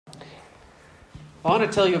I want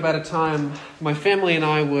to tell you about a time my family and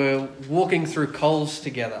I were walking through Coles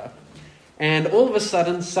together, and all of a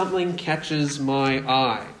sudden something catches my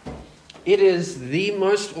eye. It is the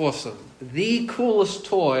most awesome, the coolest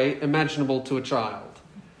toy imaginable to a child.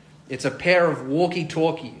 It's a pair of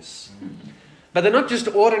walkie-talkies. But they're not just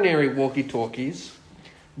ordinary walkie-talkies.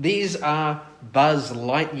 These are Buzz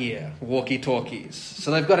Lightyear walkie-talkies.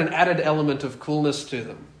 So they've got an added element of coolness to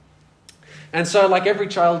them. And so, like every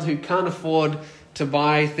child who can't afford to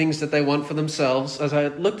buy things that they want for themselves, as I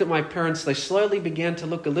looked at my parents, they slowly began to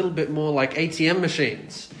look a little bit more like ATM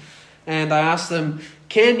machines. And I asked them,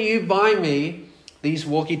 can you buy me these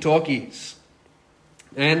walkie-talkies?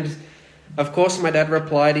 And of course my dad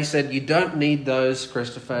replied, he said, you don't need those,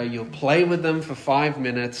 Christopher. You'll play with them for 5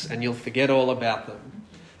 minutes and you'll forget all about them.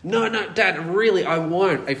 No, Dad, really, I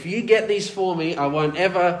won't. If you get these for me, I won't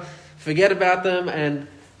ever forget about them, and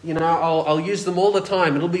I'll use them all the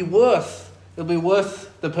time. It'll be worth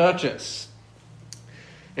the purchase.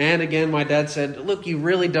 And again, my dad said, look, you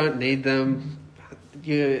really don't need them.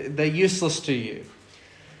 They're useless to you.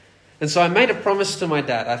 And so I made a promise to my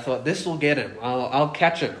dad. I thought, this will get him. I'll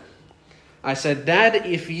catch him. I said, Dad,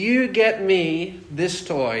 if you get me this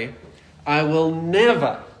toy, I will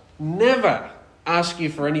never ask you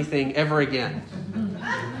for anything ever again.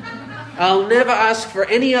 I'll never ask for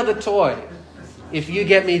any other toy if you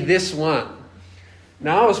get me this one.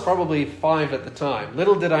 Now, I was probably 5 at the time.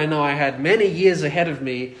 Little did I know I had many years ahead of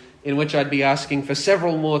me in which I'd be asking for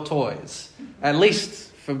several more toys, at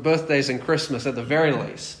least for birthdays and Christmas at the very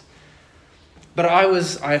least. But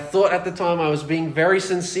I thought at the time I was being very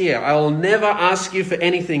sincere. I will never ask you for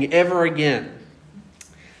anything ever again.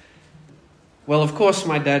 Well, of course,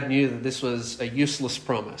 my dad knew that this was a useless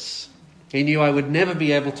promise. He knew I would never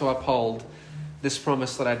be able to uphold this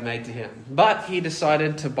promise that I'd made to him. But he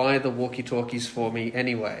decided to buy the walkie-talkies for me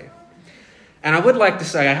anyway. And I would like to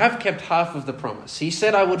say I have kept half of the promise. He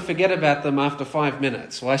said I would forget about them after 5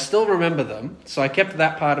 minutes. Well, I still remember them, so I kept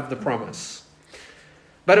that part of the promise.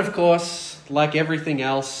 But of course, like everything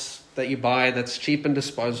else that you buy that's cheap and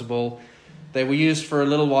disposable, they were used for a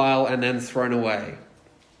little while and then thrown away.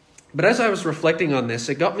 But as I was reflecting on this,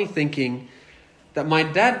 it got me thinking that my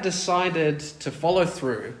dad decided to follow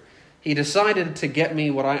through. He decided to get me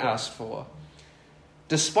what I asked for,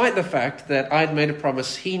 despite the fact that I'd made a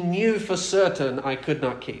promise he knew for certain I could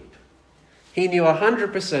not keep. He knew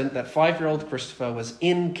 100% that 5-year-old Christopher was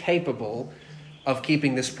incapable of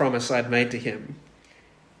keeping this promise I'd made to him.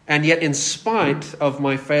 And yet, in spite of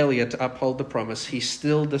my failure to uphold the promise, he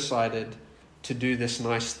still decided to do this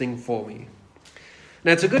nice thing for me.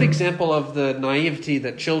 Now, it's a good example of the naivety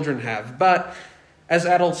that children have, but as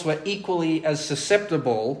adults, we're equally as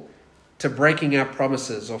susceptible to breaking our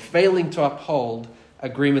promises or failing to uphold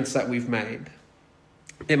agreements that we've made.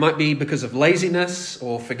 It might be because of laziness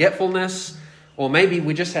or forgetfulness, or maybe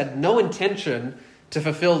we just had no intention to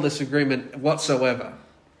fulfill this agreement whatsoever.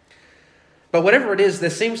 But whatever it is, there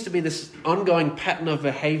seems to be this ongoing pattern of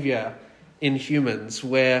behavior in humans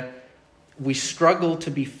where we struggle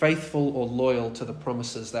to be faithful or loyal to the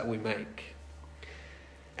promises that we make.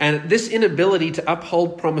 And this inability to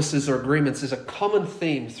uphold promises or agreements is a common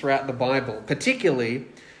theme throughout the Bible, particularly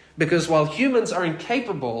because while humans are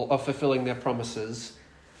incapable of fulfilling their promises,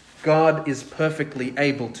 God is perfectly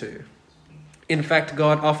able to. In fact,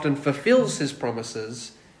 God often fulfills his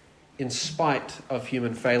promises in spite of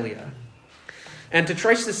human failure. And to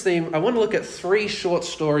trace this theme, I want to look at 3 short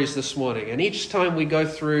stories this morning. And each time we go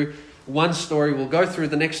through one story, we'll go through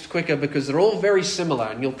the next quicker because they're all very similar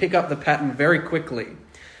and you'll pick up the pattern very quickly.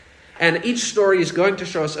 And each story is going to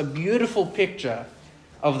show us a beautiful picture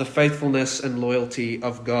of the faithfulness and loyalty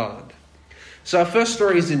of God. So our first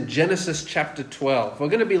story is in Genesis chapter 12. We're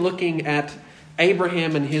going to be looking at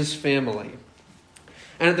Abraham and his family.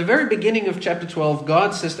 And at the very beginning of chapter 12,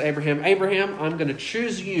 God says to Abraham, I'm going to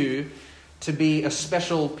choose you to be a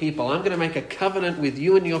special people. I'm going to make a covenant with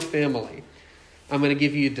you and your family. I'm going to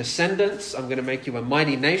give you descendants. I'm going to make you a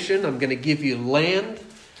mighty nation. I'm going to give you land.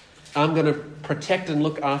 I'm going to protect and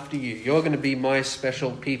look after you. You're going to be my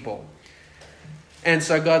special people. And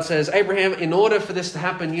so God says, Abraham, in order for this to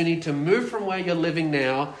happen, you need to move from where you're living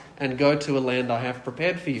now and go to a land I have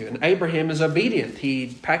prepared for you. And Abraham is obedient.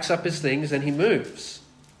 He packs up his things and he moves.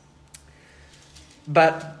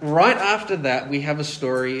 But right after that, we have a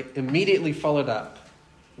story immediately followed up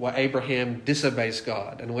where Abraham disobeys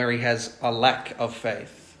God and where he has a lack of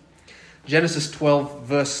faith. Genesis 12,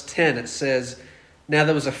 verse 10, it says, Now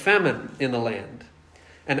there was a famine in the land,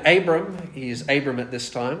 and Abram, he is Abram at this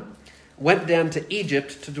time, went down to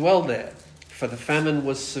Egypt to dwell there, for the famine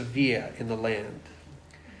was severe in the land.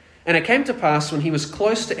 And it came to pass when he was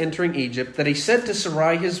close to entering Egypt that he said to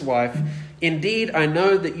Sarai his wife, Indeed, I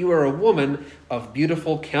know that you are a woman of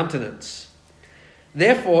beautiful countenance.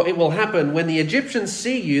 Therefore it will happen when the Egyptians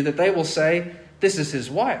see you that they will say, This is his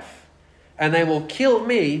wife. And they will kill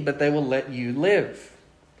me, but they will let you live.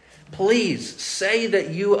 Please say that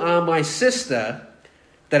you are my sister,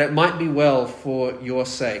 that it might be well for your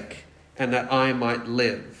sake, and that I might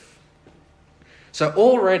live. So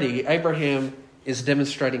already Abraham is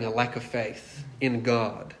demonstrating a lack of faith in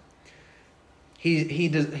God. He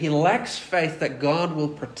lacks faith that God will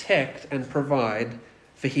protect and provide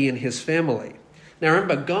for he and his family. Now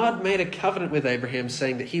remember, God made a covenant with Abraham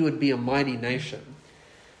saying that he would be a mighty nation.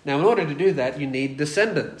 Now in order to do that, you need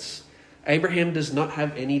descendants. Abraham does not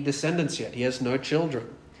have any descendants yet. He has no children.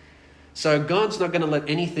 So God's not going to let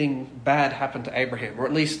anything bad happen to Abraham, or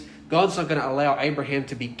at least God's not going to allow Abraham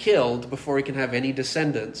to be killed before he can have any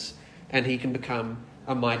descendants and he can become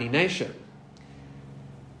a mighty nation.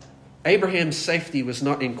 Abraham's safety was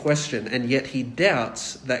not in question, and yet he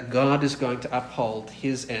doubts that God is going to uphold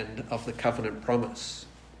his end of the covenant promise.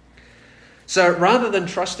 So rather than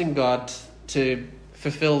trusting God to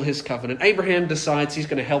fulfill his covenant, Abraham decides he's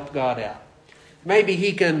going to help God out. Maybe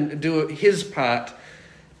he can do his part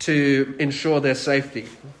to ensure their safety.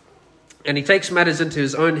 And he takes matters into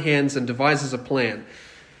his own hands and devises a plan.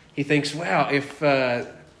 He thinks, wow, if the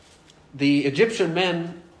Egyptian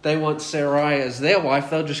men, they want Sarai as their wife,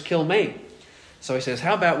 they'll just kill me. So he says,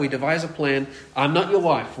 how about we devise a plan? I'm not your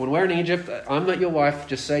wife. When we're in Egypt, I'm not your wife.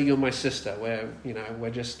 Just say you're my sister. We're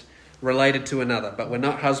just related to another, but we're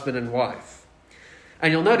not husband and wife.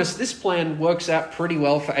 And you'll notice this plan works out pretty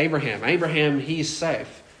well for Abraham. Abraham, he's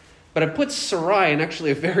safe. But it puts Sarai in actually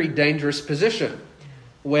a very dangerous position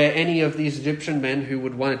where any of these Egyptian men who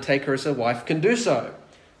would want to take her as a wife can do so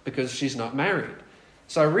because she's not married.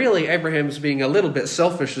 So really, Abraham's being a little bit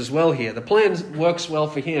selfish as well here. The plan works well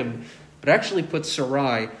for him, but actually puts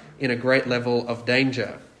Sarai in a great level of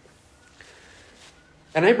danger.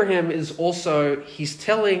 And Abraham is also, he's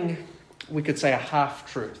telling, we could say, a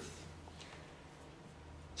half-truth.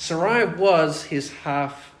 Sarai was his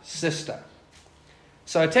half-sister.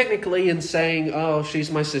 So technically in saying, oh,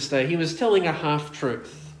 she's my sister, he was telling a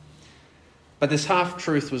half-truth. But this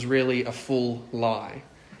half-truth was really a full lie.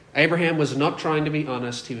 Abraham was not trying to be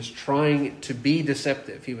honest. He was trying to be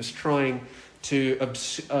deceptive. He was trying to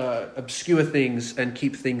obscure things and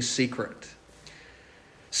keep things secret.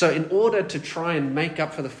 So in order to try and make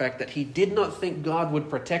up for the fact that he did not think God would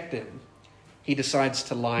protect him, he decides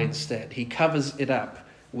to lie instead. He covers it up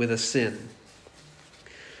with a sin.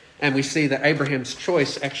 And we see that Abraham's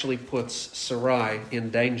choice actually puts Sarai in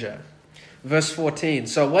danger. Verse 14,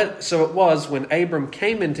 so it was when Abram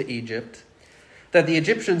came into Egypt that the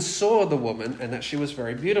Egyptians saw the woman and that she was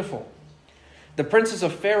very beautiful. The princes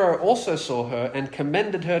of Pharaoh also saw her and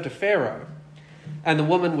commended her to Pharaoh, and the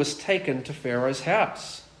woman was taken to Pharaoh's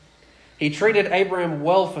house. He treated Abraham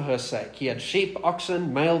well for her sake. He had sheep,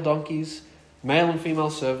 oxen, male donkeys, male and female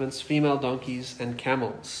servants, female donkeys, and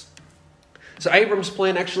camels. So Abram's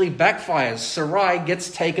plan actually backfires. Sarai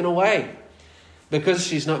gets taken away. Because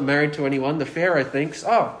she's not married to anyone, the Pharaoh thinks,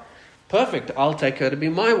 oh, perfect, I'll take her to be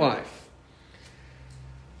my wife.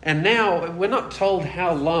 And now, we're not told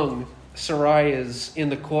how long Sarai is in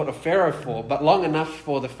the court of Pharaoh for, but long enough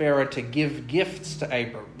for the Pharaoh to give gifts to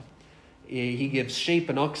Abram. He gives sheep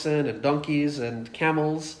and oxen and donkeys and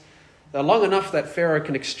camels. Long enough that Pharaoh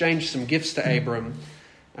can exchange some gifts to Abram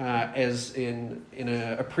as in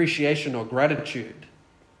an appreciation or gratitude.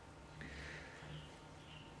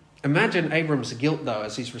 Imagine Abram's guilt, though,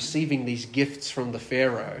 as he's receiving these gifts from the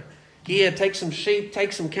Pharaoh. Here, take some sheep,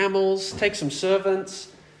 take some camels, take some servants.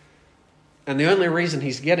 And the only reason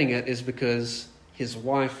he's getting it is because his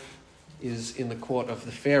wife is in the court of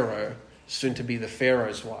the Pharaoh, soon to be the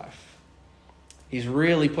Pharaoh's wife. He's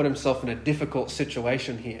really put himself in a difficult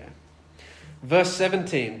situation here. Verse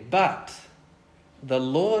 17, but the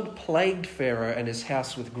Lord plagued Pharaoh and his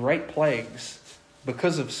house with great plagues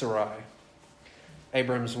because of Sarai,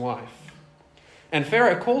 Abram's wife. And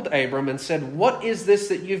Pharaoh called Abram and said, what is this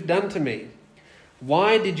that you've done to me?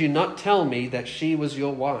 Why did you not tell me that she was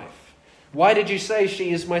your wife? Why did you say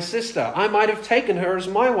she is my sister? I might have taken her as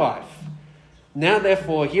my wife. Now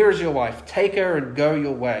therefore, here is your wife. Take her and go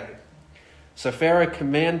your way. So Pharaoh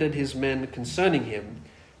commanded his men concerning him,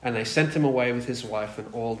 and they sent him away with his wife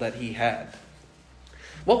and all that he had.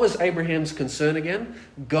 What was Abraham's concern again?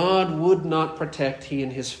 God would not protect he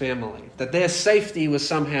and his family, that their safety was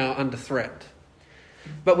somehow under threat.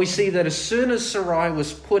 But we see that as soon as Sarai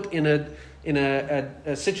was put in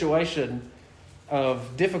a situation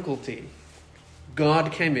of difficulty,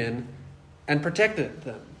 God came in and protected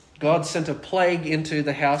them. God sent a plague into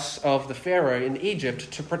the house of the Pharaoh in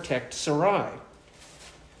Egypt to protect Sarai.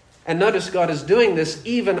 And notice God is doing this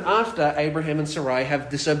even after Abraham and Sarai have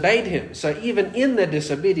disobeyed him. So even in their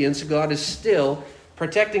disobedience, God is still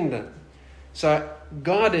protecting them. So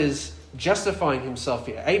God is justifying himself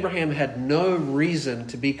here. Abraham had no reason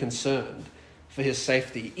to be concerned for his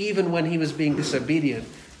safety. Even when he was being disobedient,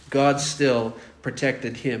 God still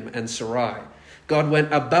protected him and Sarai. God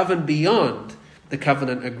went above and beyond the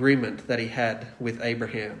covenant agreement that he had with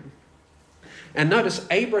Abraham. And notice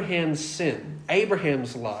Abraham's sin,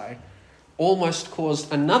 Abraham's lie, almost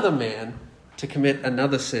caused another man to commit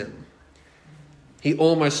another sin. He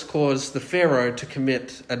almost caused the Pharaoh to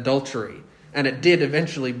commit adultery, and it did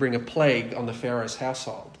eventually bring a plague on the Pharaoh's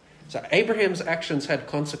household. So Abraham's actions had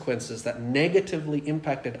consequences that negatively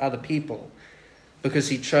impacted other people because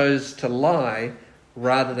he chose to lie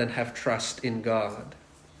rather than have trust in God.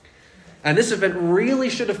 And this event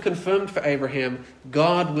really should have confirmed for Abraham,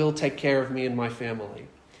 God will take care of me and my family.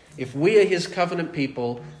 If we are his covenant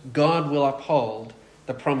people, God will uphold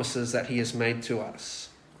the promises that he has made to us.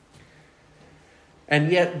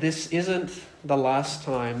 And yet this isn't the last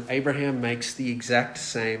time Abraham makes the exact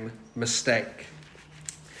same mistake.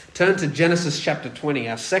 Turn to Genesis chapter 20,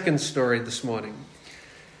 our second story this morning.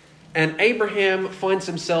 And Abraham finds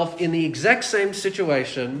himself in the exact same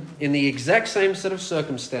situation, in the exact same set of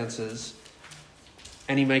circumstances,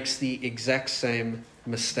 and he makes the exact same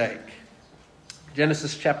mistake.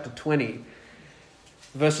 Genesis chapter 20,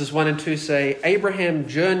 verses 1 and 2 say, Abraham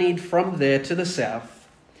journeyed from there to the south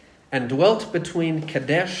and dwelt between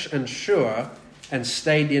Kadesh and Shur and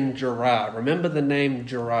stayed in Gerar. Remember the name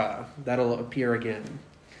Gerar. That'll appear again.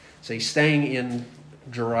 So he's staying in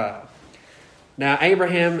Gerar. Now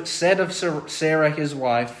Abraham said of Sarah his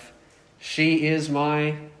wife, she is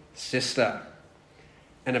my sister.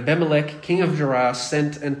 And Abimelech, king of Gerar,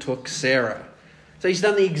 sent and took Sarah. So he's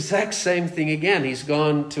done the exact same thing again. He's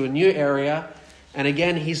gone to a new area, and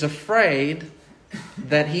again he's afraid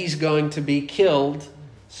that he's going to be killed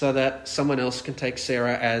so that someone else can take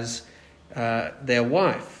Sarah as their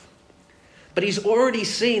wife. But he's already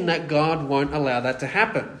seen that God won't allow that to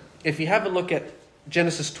happen. If you have a look at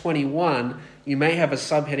Genesis 21, you may have a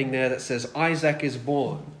subheading there that says Isaac is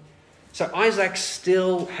born. So Isaac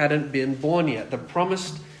still hadn't been born yet. The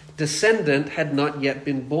promised descendant had not yet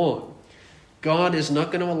been born. God is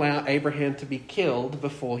not going to allow Abraham to be killed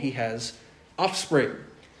before he has offspring.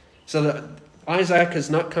 So that Isaac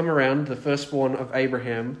has not come around, the firstborn of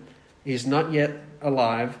Abraham. He's not yet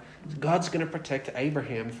alive. God's going to protect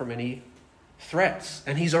Abraham from any threats.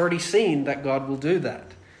 And he's already seen that God will do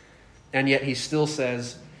that. And yet he still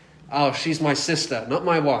says, oh, she's my sister, not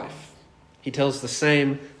my wife. He tells the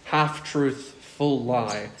same half-truth, full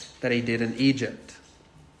lie that he did in Egypt.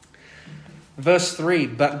 Verse 3,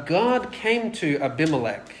 but God came to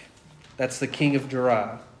Abimelech, that's the king of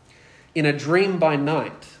Gerar, in a dream by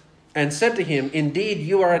night, and said to him, indeed,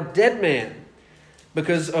 you are a dead man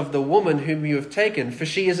because of the woman whom you have taken, for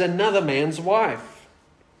she is another man's wife.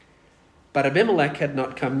 But Abimelech had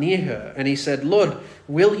not come near her, and he said, Lord,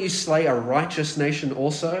 will you slay a righteous nation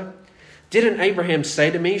also? Didn't Abraham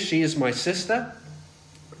say to me, she is my sister?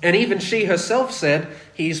 And even she herself said,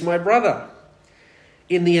 he is my brother.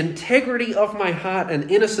 In the integrity of my heart and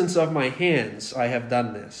innocence of my hands, I have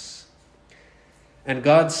done this. And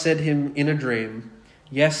God said to him in a dream,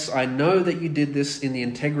 yes, I know that you did this in the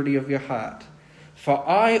integrity of your heart, for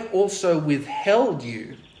I also withheld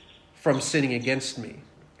you from sinning against me.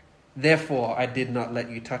 Therefore, I did not let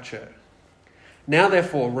you touch her. Now,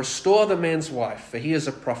 therefore, restore the man's wife, for he is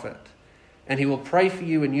a prophet, and he will pray for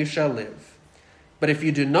you, and you shall live. But if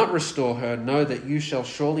you do not restore her, know that you shall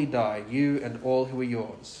surely die, you and all who are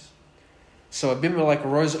yours. So Abimelech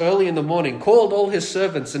arose early in the morning, called all his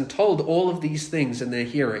servants, and told all of these things in their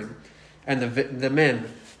hearing. And the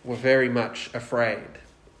men were very much afraid.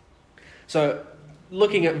 So,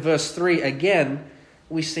 looking at verse 3 again,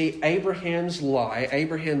 we see Abraham's lie,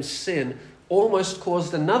 Abraham's sin, almost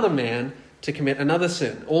caused another man to commit another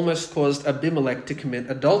sin, almost caused Abimelech to commit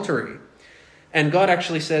adultery. And God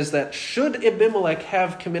actually says that should Abimelech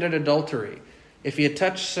have committed adultery, if he had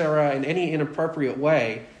touched Sarah in any inappropriate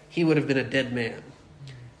way, he would have been a dead man.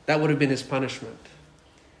 That would have been his punishment.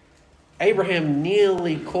 Abraham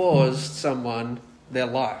nearly caused someone their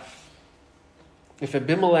life. If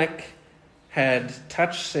Abimelech had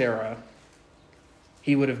touched Sarah,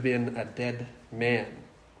 he would have been a dead man.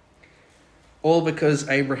 All because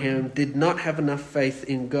Abraham did not have enough faith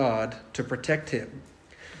in God to protect him.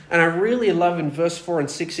 And I really love in verse 4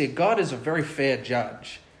 and 6 here, God is a very fair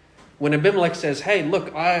judge. When Abimelech says, hey,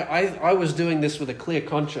 look, I was doing this with a clear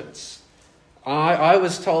conscience. I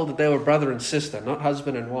was told that they were brother and sister, not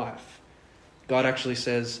husband and wife. God actually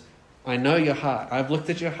says, I know your heart. I've looked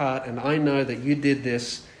at your heart and I know that you did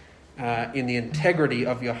this in the integrity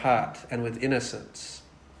of your heart and with innocence.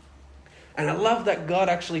 And I love that God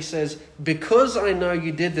actually says, because I know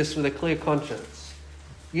you did this with a clear conscience,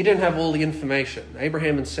 you didn't have all the information.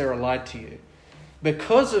 Abraham and Sarah lied to you.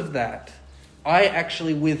 Because of that, I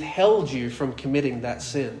actually withheld you from committing that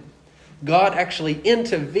sin. God actually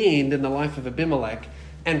intervened in the life of Abimelech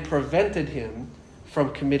and prevented him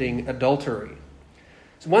from committing adultery.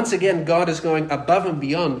 So once again, God is going above and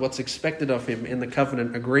beyond what's expected of him in the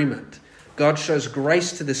covenant agreement. God shows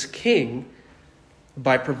grace to this king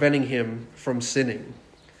by preventing him from sinning.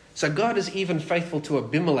 So God is even faithful to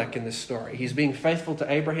Abimelech in this story. He's being faithful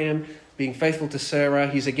to Abraham, being faithful to Sarah.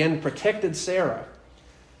 He's again protected Sarah.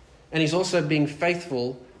 And he's also being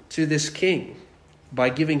faithful to this king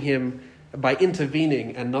by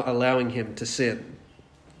intervening and not allowing him to sin.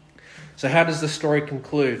 So how does the story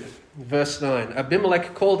conclude? Verse 9,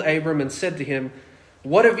 Abimelech called Abram and said to him,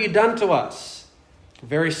 "What have you done to us?"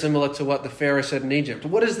 Very similar to what the Pharaoh said in Egypt.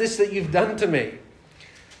 "What is this that you've done to me?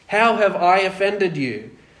 How have I offended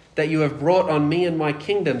you, that you have brought on me and my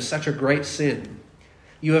kingdom such a great sin?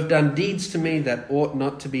 You have done deeds to me that ought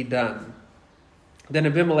not to be done." Then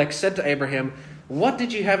Abimelech said to Abraham, "What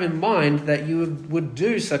did you have in mind that you would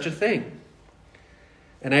do such a thing?"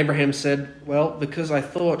 And Abraham said, "Well, because I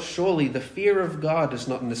thought, surely the fear of God is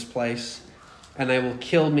not in this place, and they will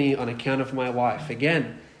kill me on account of my wife."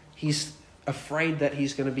 Again, he's afraid that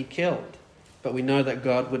he's going to be killed. But we know that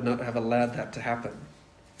God would not have allowed that to happen.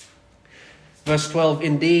 Verse 12,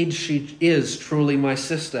 "Indeed, she is truly my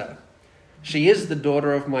sister. She is the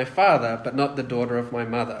daughter of my father, but not the daughter of my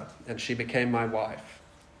mother, and she became my wife."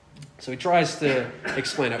 So he tries to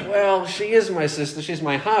explain it. Well, she is my sister. She's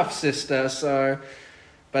my half-sister, so...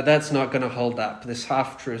 But that's not going to hold up. This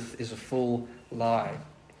half-truth is a full lie.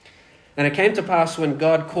 "And it came to pass when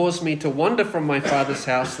God caused me to wander from my father's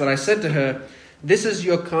house that I said to her, 'This is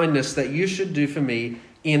your kindness that you should do for me.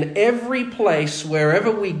 In every place, wherever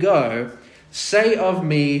we go, say of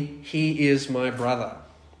me, he is my brother.'"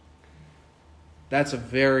 That's a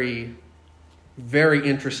very, very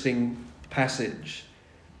interesting passage.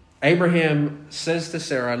 Abraham says to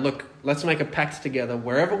Sarah, "Look, let's make a pact together.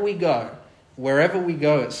 Wherever we go,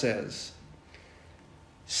 it says,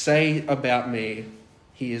 say about me,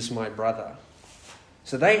 he is my brother."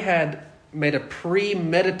 So they had made a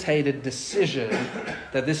premeditated decision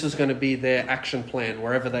that this was going to be their action plan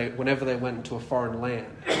whenever they went into a foreign land.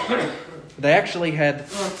 They actually had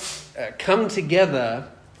come together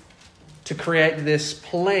to create this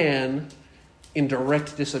plan in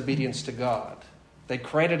direct disobedience to God. They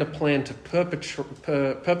created a plan to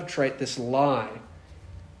perpetrate this lie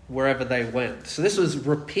wherever they went. So this was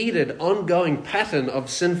repeated, ongoing pattern of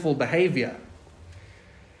sinful behavior.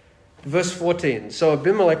 Verse 14, "So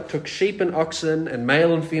Abimelech took sheep and oxen and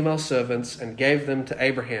male and female servants and gave them to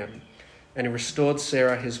Abraham, and he restored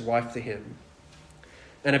Sarah his wife to him.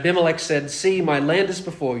 And Abimelech said, 'See, my land is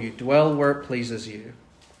before you. Dwell where it pleases you.'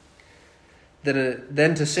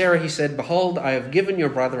 Then to Sarah he said, 'Behold, I have given your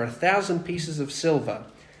brother 1,000 pieces of silver.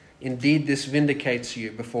 Indeed, this vindicates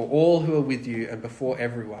you before all who are with you and before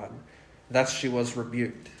everyone.' Thus she was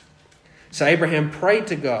rebuked. So Abraham prayed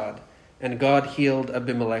to God, and God healed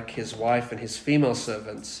Abimelech, his wife, and his female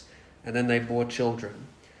servants, and then they bore children.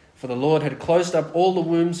 For the Lord had closed up all the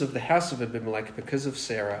wombs of the house of Abimelech because of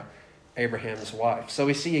Sarah, Abraham's wife." So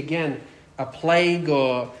we see again a plague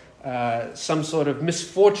or some sort of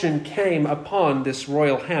misfortune came upon this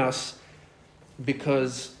royal house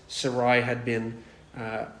because Sarai had been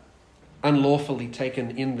unlawfully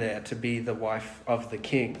taken in there to be the wife of the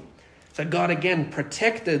king. So God again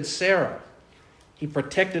protected Sarah. He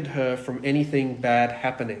protected her from anything bad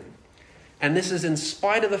happening. And this is in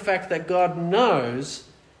spite of the fact that God knows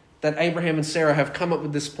that Abraham and Sarah have come up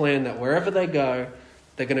with this plan that wherever they go,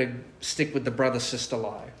 they're going to stick with the brother-sister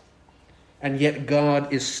lie. And yet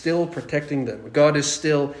God is still protecting them. God is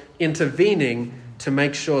still intervening to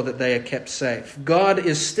make sure that they are kept safe. God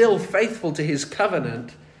is still faithful to his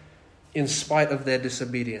covenant in spite of their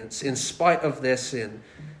disobedience, in spite of their sin,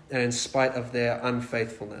 and in spite of their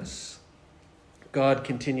unfaithfulness. God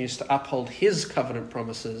continues to uphold his covenant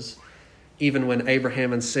promises even when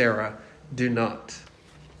Abraham and Sarah do not.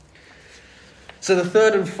 So the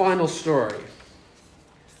third and final story.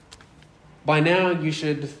 By now you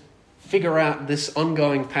should figure out this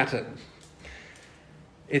ongoing pattern.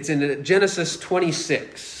 It's in Genesis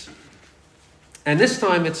 26. And this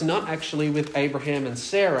time it's not actually with Abraham and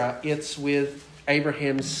Sarah, it's with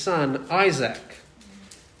Abraham's son Isaac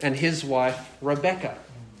and his wife Rebekah.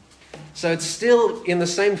 So it's still in the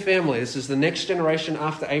same family. This is the next generation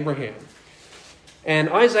after Abraham. And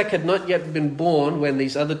Isaac had not yet been born when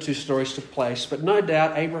these other two stories took place, but no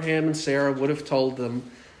doubt Abraham and Sarah would have told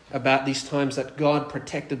them about these times that God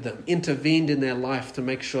protected them, intervened in their life to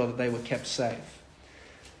make sure that they were kept safe.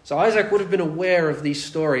 So Isaac would have been aware of these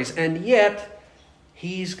stories, and yet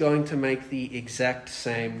he's going to make the exact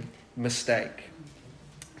same mistake.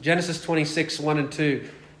 Genesis 26, 1 and 2,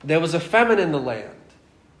 there was a famine in the land.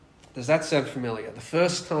 Does that sound familiar? The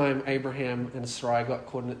first time Abraham and Sarai got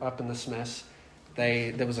caught up in this mess,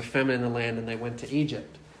 there was a famine in the land and they went to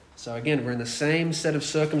Egypt. So again, we're in the same set of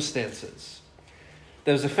circumstances.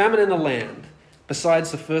 There was a famine in the land,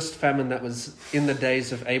 besides the first famine that was in the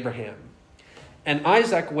days of Abraham. And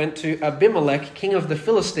Isaac went to Abimelech, king of the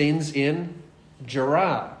Philistines, in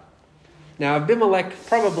Gerar. Now, Abimelech,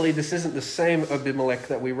 probably this isn't the same Abimelech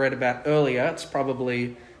that we read about earlier. It's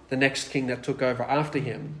probably the next king that took over after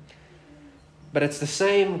him. But it's the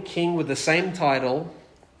same king with the same title,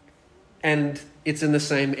 and it's in the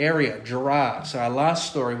same area, Gerar. So our last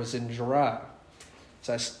story was in Gerar.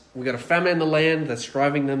 So we've got a famine in the land that's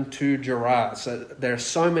driving them to Gerar. So there are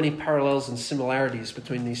so many parallels and similarities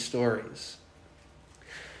between these stories.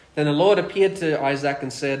 Then the Lord appeared to Isaac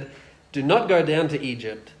and said, "Do not go down to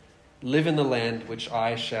Egypt. Live in the land which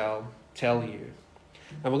I shall tell you."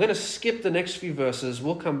 And we're going to skip the next few verses.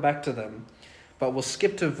 We'll come back to them. But we'll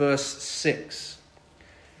skip to verse 6,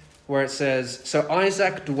 where it says, "So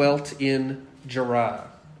Isaac dwelt in Gerar.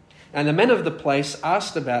 And the men of the place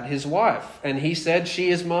asked about his wife. And he said, 'She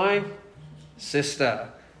is my sister.'"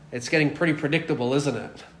 It's getting pretty predictable, isn't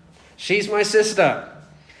it? "She's my sister."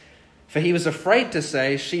 For he was afraid to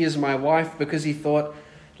say, "She is my wife," because he thought,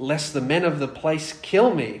 "Lest the men of the place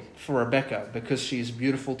kill me for Rebekah, because she is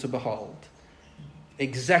beautiful to behold."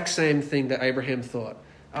 Exact same thing that Abraham thought.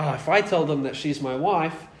 If I tell them that she's my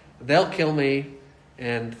wife, they'll kill me,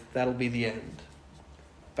 and that'll be the end.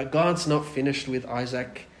 But God's not finished with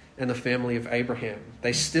Isaac and the family of Abraham.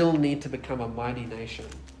 They still need to become a mighty nation.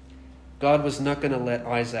 God was not going to let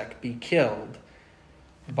Isaac be killed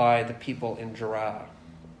by the people in Gerar.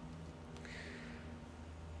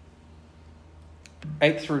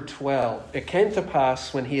 8 through 12. It came to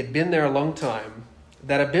pass, when he had been there a long time,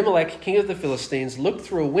 that Abimelech, king of the Philistines, looked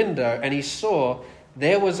through a window, and he saw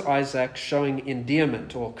there was Isaac showing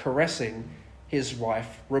endearment, or caressing, his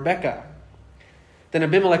wife Rebekah. Then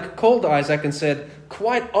Abimelech called Isaac and said,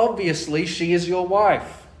 "Quite obviously she is your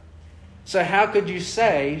wife. So how could you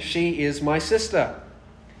say she is my sister?"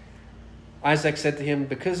 Isaac said to him,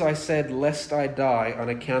 "Because I said, lest I die on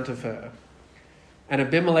account of her." And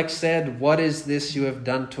Abimelech said, "What is this you have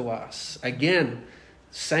done to us?" Again,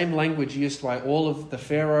 same language used by all of the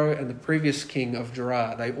Pharaoh and the previous king of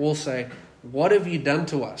Gerar. They all say, "What have you done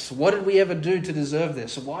to us? What did we ever do to deserve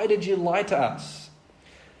this? Why did you lie to us?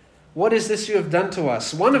 What is this you have done to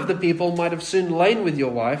us? One of the people might have soon lain with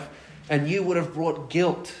your wife, and you would have brought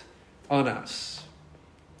guilt on us."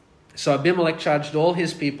 So Abimelech charged all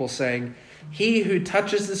his people, saying, "He who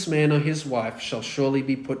touches this man or his wife shall surely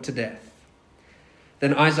be put to death."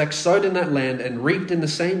 Then Isaac sowed in that land and reaped in the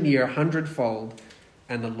same year 100-fold,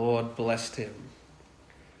 and the Lord blessed him.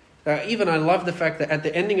 Even I love the fact that at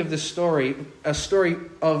the ending of this story, a story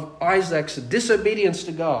of Isaac's disobedience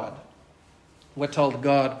to God, we're told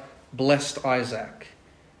God blessed Isaac.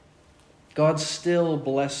 God still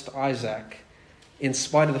blessed Isaac in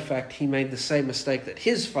spite of the fact he made the same mistake that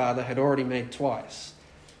his father had already made twice.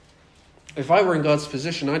 If I were in God's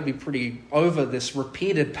position, I'd be pretty over this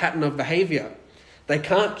repeated pattern of behavior. They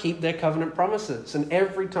can't keep their covenant promises. And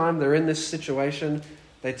every time they're in this situation,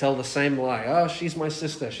 they tell the same lie. "Oh, she's my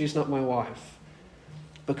sister. She's not my wife."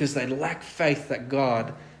 Because they lack faith that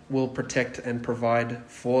God will protect and provide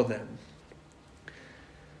for them.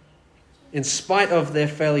 In spite of their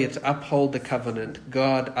failure to uphold the covenant,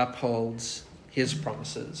 God upholds his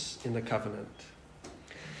promises in the covenant.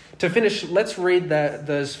 To finish, let's read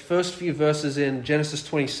those first few verses in Genesis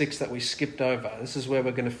 26 that we skipped over. This is where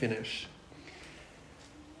we're going to finish.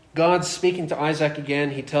 God's speaking to Isaac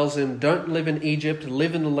again. He tells him, "Don't live in Egypt,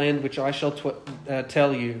 live in the land which I shall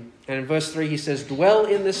tell you." And in verse 3 he says, "Dwell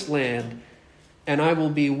in this land, and I will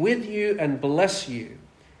be with you and bless you.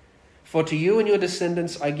 For to you and your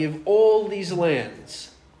descendants I give all these lands,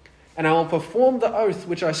 and I will perform the oath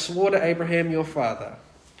which I swore to Abraham your father.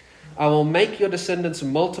 I will make your descendants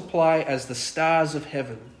multiply as the stars of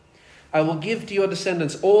heaven. I will give to your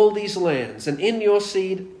descendants all these lands, and in your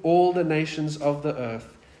seed all the nations of the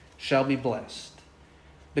earth shall be blessed,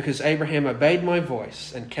 because Abraham obeyed my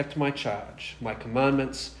voice and kept my charge, my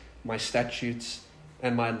commandments, my statutes,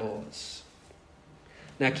 and my laws."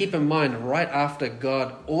 Now keep in mind, right after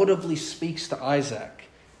God audibly speaks to Isaac,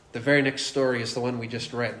 the very next story is the one we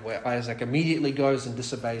just read, where Isaac immediately goes and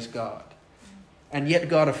disobeys God. And yet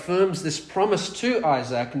God affirms this promise to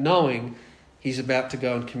Isaac, knowing he's about to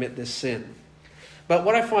go and commit this sin. But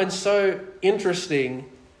what I find so interesting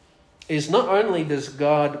is not only does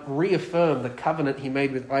God reaffirm the covenant he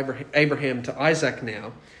made with Abraham to Isaac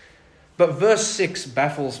now, but verse 6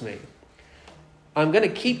 baffles me. I'm going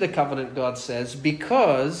to keep the covenant, God says,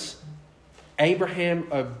 because Abraham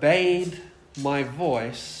obeyed my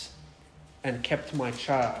voice and kept my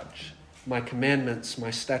charge, my commandments,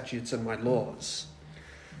 my statutes, and my laws.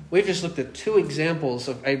 We've just looked at two examples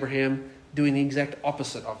of Abraham doing the exact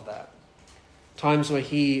opposite of that. Times where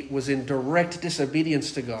he was in direct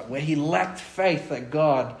disobedience to God, where he lacked faith that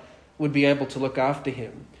God would be able to look after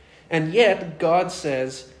him. And yet God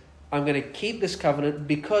says, I'm going to keep this covenant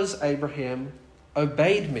because Abraham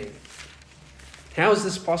obeyed me. How is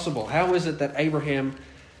this possible? How is it that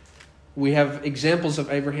we have examples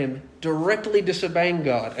of Abraham directly disobeying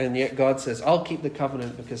God, and yet God says, I'll keep the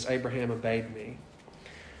covenant because Abraham obeyed me?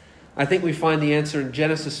 I think we find the answer in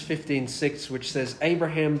Genesis 15:6, which says,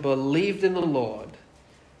 Abraham believed in the Lord,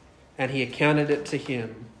 and he accounted it to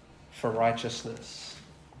him for righteousness.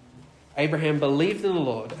 Abraham believed in the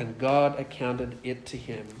Lord, and God accounted it to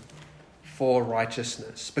him for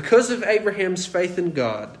righteousness. Because of Abraham's faith in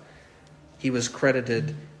God, he was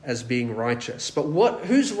credited as being righteous. But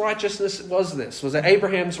whose righteousness was this? Was it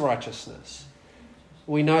Abraham's righteousness?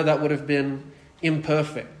 We know that would have been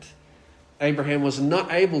imperfect. Abraham was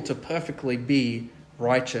not able to perfectly be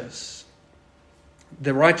righteous.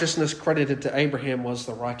 The righteousness credited to Abraham was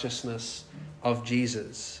the righteousness of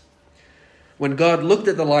Jesus. When God looked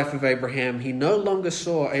at the life of Abraham, he no longer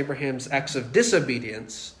saw Abraham's acts of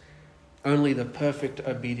disobedience, only the perfect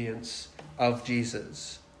obedience of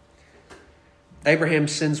Jesus.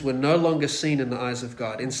 Abraham's sins were no longer seen in the eyes of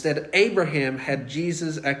God. Instead, Abraham had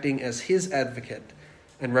Jesus acting as his advocate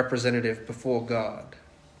and representative before God.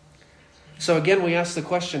 So again, we ask the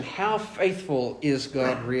question, how faithful is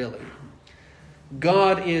God really?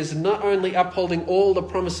 God is not only upholding all the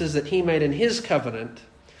promises that he made in his covenant,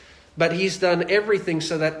 but he's done everything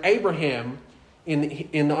so that Abraham, in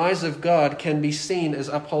the eyes of God, can be seen as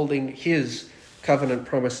upholding his covenant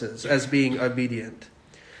promises, as being obedient.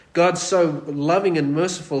 God's so loving and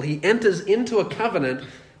merciful, he enters into a covenant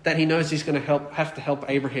that he knows he's going to have to help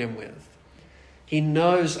Abraham with. He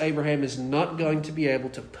knows Abraham is not going to be able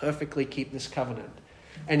to perfectly keep this covenant.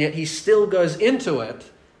 And yet he still goes into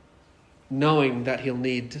it knowing that he'll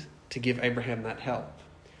need to give Abraham that help.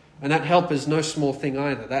 And that help is no small thing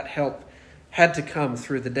either. That help had to come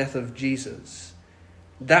through the death of Jesus.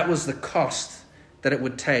 That was the cost that it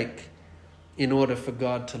would take in order for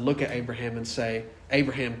God to look at Abraham and say,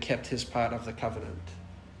 Abraham kept his part of the covenant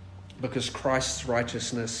because Christ's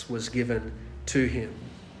righteousness was given to him.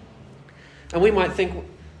 And we might think,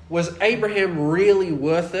 was Abraham really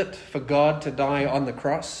worth it for God to die on the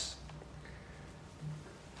cross?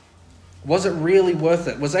 Was it really worth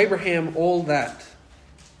it? Was Abraham all that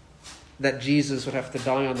Jesus would have to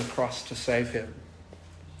die on the cross to save him?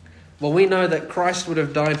 Well, we know that Christ would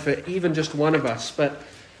have died for even just one of us, but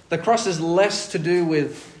the cross is less to do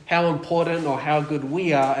with how important or how good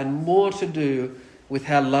we are and more to do with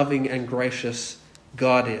how loving and gracious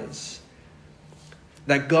God is.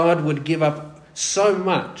 That God would give up so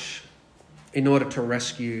much in order to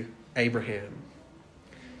rescue Abraham.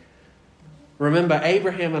 Remember,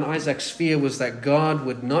 Abraham and Isaac's fear was that God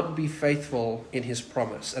would not be faithful in his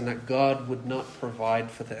promise and that God would not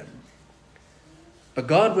provide for them. But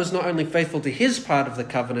God was not only faithful to his part of the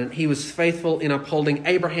covenant, he was faithful in upholding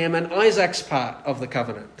Abraham and Isaac's part of the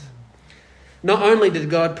covenant. Not only did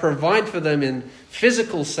God provide for them in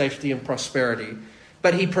physical safety and prosperity,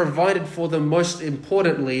 but he provided for them, most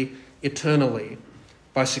importantly, eternally,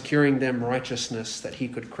 by securing them righteousness that he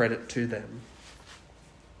could credit to them.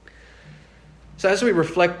 So as we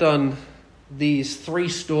reflect on these three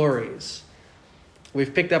stories,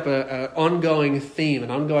 we've picked up an ongoing theme, an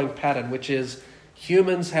ongoing pattern, which is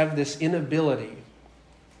humans have this inability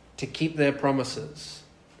to keep their promises.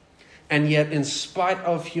 And yet, in spite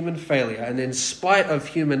of human failure and in spite of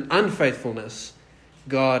human unfaithfulness,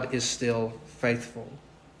 God is still faithful.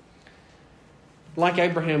 Like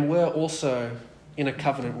Abraham, we're also in a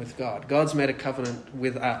covenant with God. God's made a covenant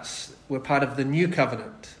with us. We're part of the new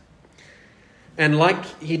covenant. And like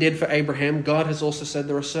he did for Abraham, God has also said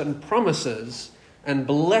there are certain promises and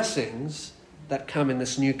blessings that come in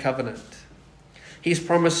this new covenant. He's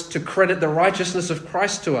promised to credit the righteousness of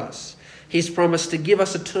Christ to us. He's promised to give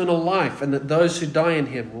us eternal life and that those who die in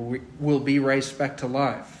him will be raised back to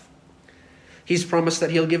life. He's promised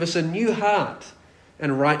that he'll give us a new heart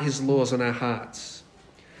and write his laws on our hearts.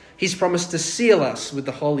 He's promised to seal us with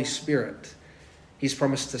the Holy Spirit. He's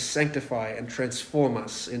promised to sanctify and transform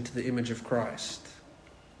us into the image of Christ.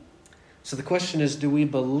 So the question is, do we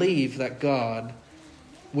believe that God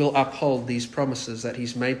will uphold these promises that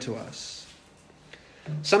he's made to us?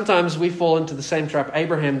 Sometimes we fall into the same trap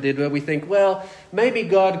Abraham did, where we think, well, maybe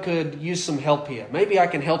God could use some help here. Maybe I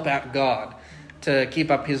can help out God to keep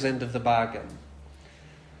up his end of the bargain.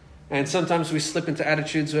 And sometimes we slip into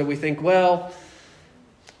attitudes where we think, well,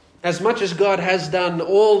 as much as God has done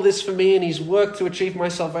all this for me and he's worked to achieve my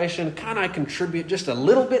salvation, can't I contribute just a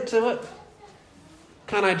little bit to it?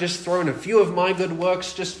 Can't I just throw in a few of my good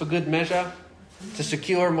works just for good measure to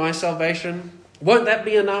secure my salvation? Won't that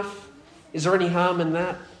be enough? Is there any harm in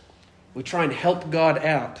that? We try and help God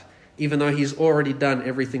out, even though he's already done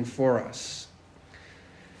everything for us.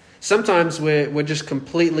 Sometimes we're just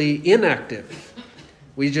completely inactive.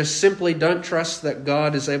 We just simply don't trust that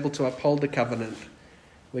God is able to uphold the covenant.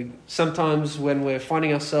 Sometimes when we're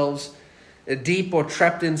finding ourselves deep or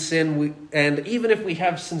trapped in sin, and even if we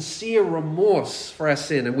have sincere remorse for our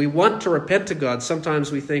sin and we want to repent to God,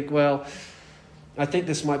 sometimes we think, well, I think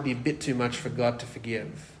this might be a bit too much for God to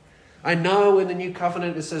forgive. I know in the new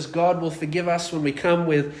covenant it says God will forgive us when we come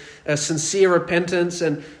with a sincere repentance,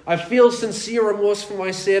 and I feel sincere remorse for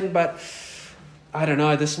my sin, but I don't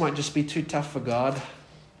know, this might just be too tough for God.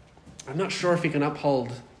 I'm not sure if he can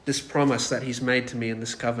uphold this promise that he's made to me in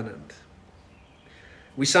this covenant.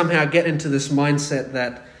 We somehow get into this mindset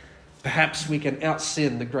that perhaps we can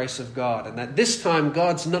out-sin the grace of God, and that this time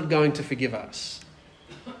God's not going to forgive us.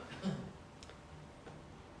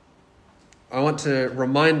 I want to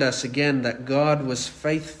remind us again that God was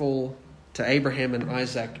faithful to Abraham and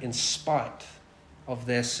Isaac in spite of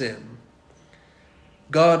their sin.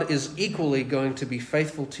 God is equally going to be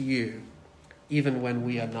faithful to you even when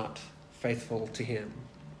we are not faithful to him.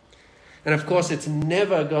 And of course, it's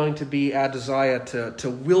never going to be our desire to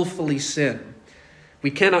willfully sin.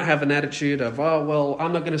 We cannot have an attitude of, oh, well,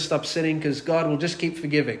 I'm not going to stop sinning because God will just keep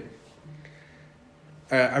forgiving.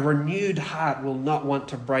 A renewed heart will not want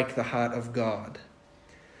to break the heart of God.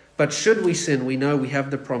 But should we sin, we know we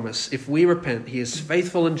have the promise. If we repent, he is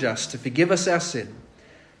faithful and just to forgive us our sin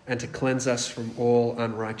and to cleanse us from all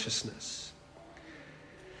unrighteousness.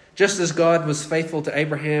 Just as God was faithful to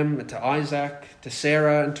Abraham, to Isaac, to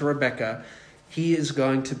Sarah, and to Rebekah, he is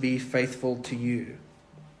going to be faithful to you.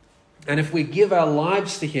 And if we give our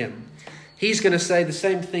lives to him, he's going to say the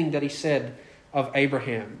same thing that he said of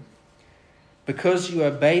Abraham. Because you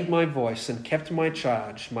obeyed my voice and kept my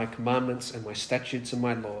charge, my commandments and my statutes and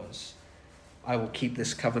my laws, I will keep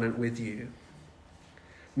this covenant with you.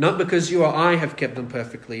 Not because you or I have kept them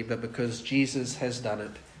perfectly, but because Jesus has done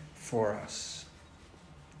it for us.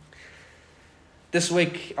 This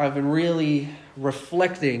week, I've been really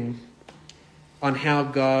reflecting on how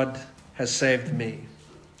God has saved me.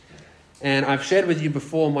 And I've shared with you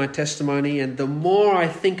before my testimony, and the more I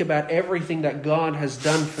think about everything that God has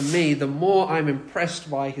done for me, the more I'm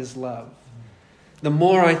impressed by his love. The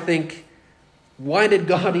more I think, why did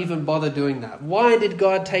God even bother doing that? Why did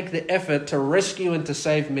God take the effort to rescue and to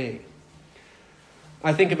save me?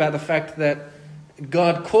 I think about the fact that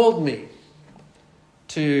God called me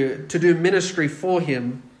to do ministry for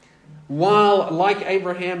him, while, like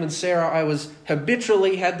Abraham and Sarah, I was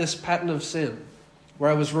habitually had this pattern of sin,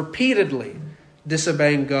 where I was repeatedly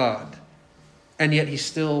disobeying God, and yet he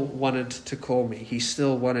still wanted to call me. He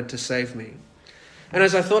still wanted to save me. And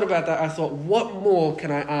as I thought about that, I thought, what more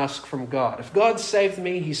can I ask from God? If God saved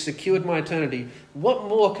me, he secured my eternity, what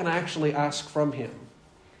more can I actually ask from him?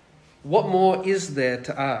 What more is there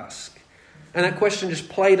to ask? And that question just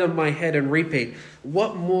played on my head and repeat.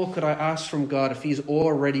 What more could I ask from God if he's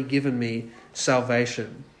already given me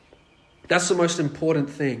salvation? That's the most important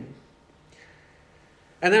thing.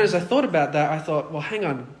 And then as I thought about that, I thought, well, hang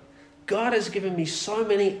on. God has given me so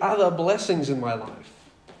many other blessings in my life.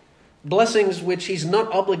 Blessings which he's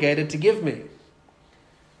not obligated to give me.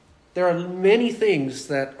 There are many things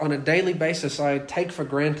that on a daily basis I take for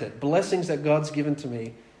granted. Blessings that God's given to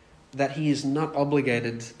me that he is not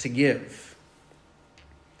obligated to give.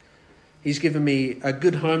 He's given me a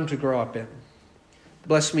good home to grow up in,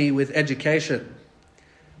 blessed me with education,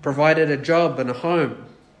 provided a job and a home.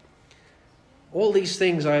 All these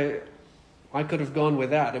things I could have gone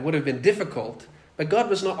without. It would have been difficult, but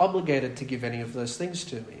God was not obligated to give any of those things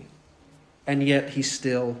to me. And yet he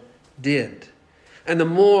still did. And the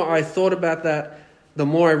more I thought about that, the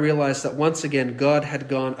more I realized that once again, God had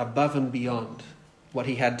gone above and beyond what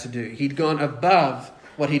he had to do. He'd gone above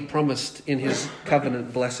what he'd promised in his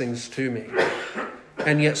covenant blessings to me.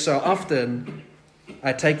 And yet so often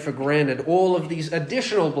I take for granted all of these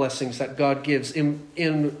additional blessings that God gives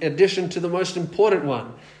in addition to the most important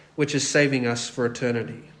one, which is saving us for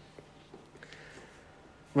eternity.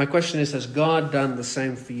 My question is, has God done the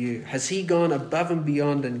same for you? Has he gone above and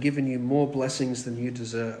beyond and given you more blessings than you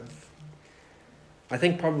deserve? I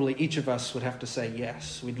think probably each of us would have to say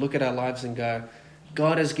yes. We'd look at our lives and go,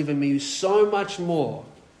 God has given me so much more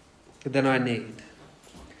than I need.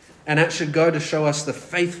 And that should go to show us the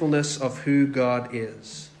faithfulness of who God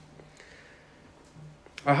is.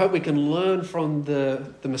 I hope we can learn from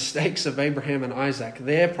the mistakes of Abraham and Isaac.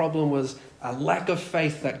 Their problem was a lack of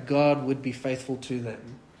faith that God would be faithful to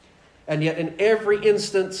them. And yet in every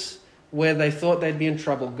instance where they thought they'd be in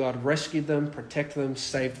trouble, God rescued them, protected them,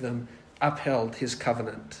 saved them, upheld his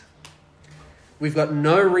covenant. We've got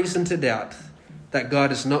no reason to doubt that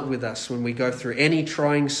God is not with us when we go through any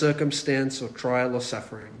trying circumstance or trial or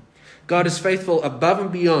suffering. God is faithful above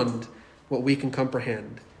and beyond what we can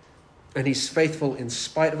comprehend. And he's faithful in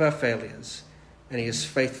spite of our failures. And he is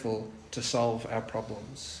faithful to solve our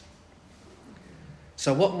problems.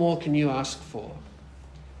 So what more can you ask for?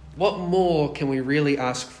 What more can we really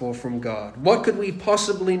ask for from God? What could we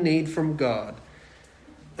possibly need from God?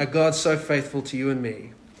 A God so faithful to you and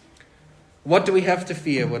me. What do we have to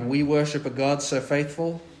fear when we worship a God so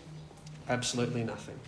faithful? Absolutely nothing.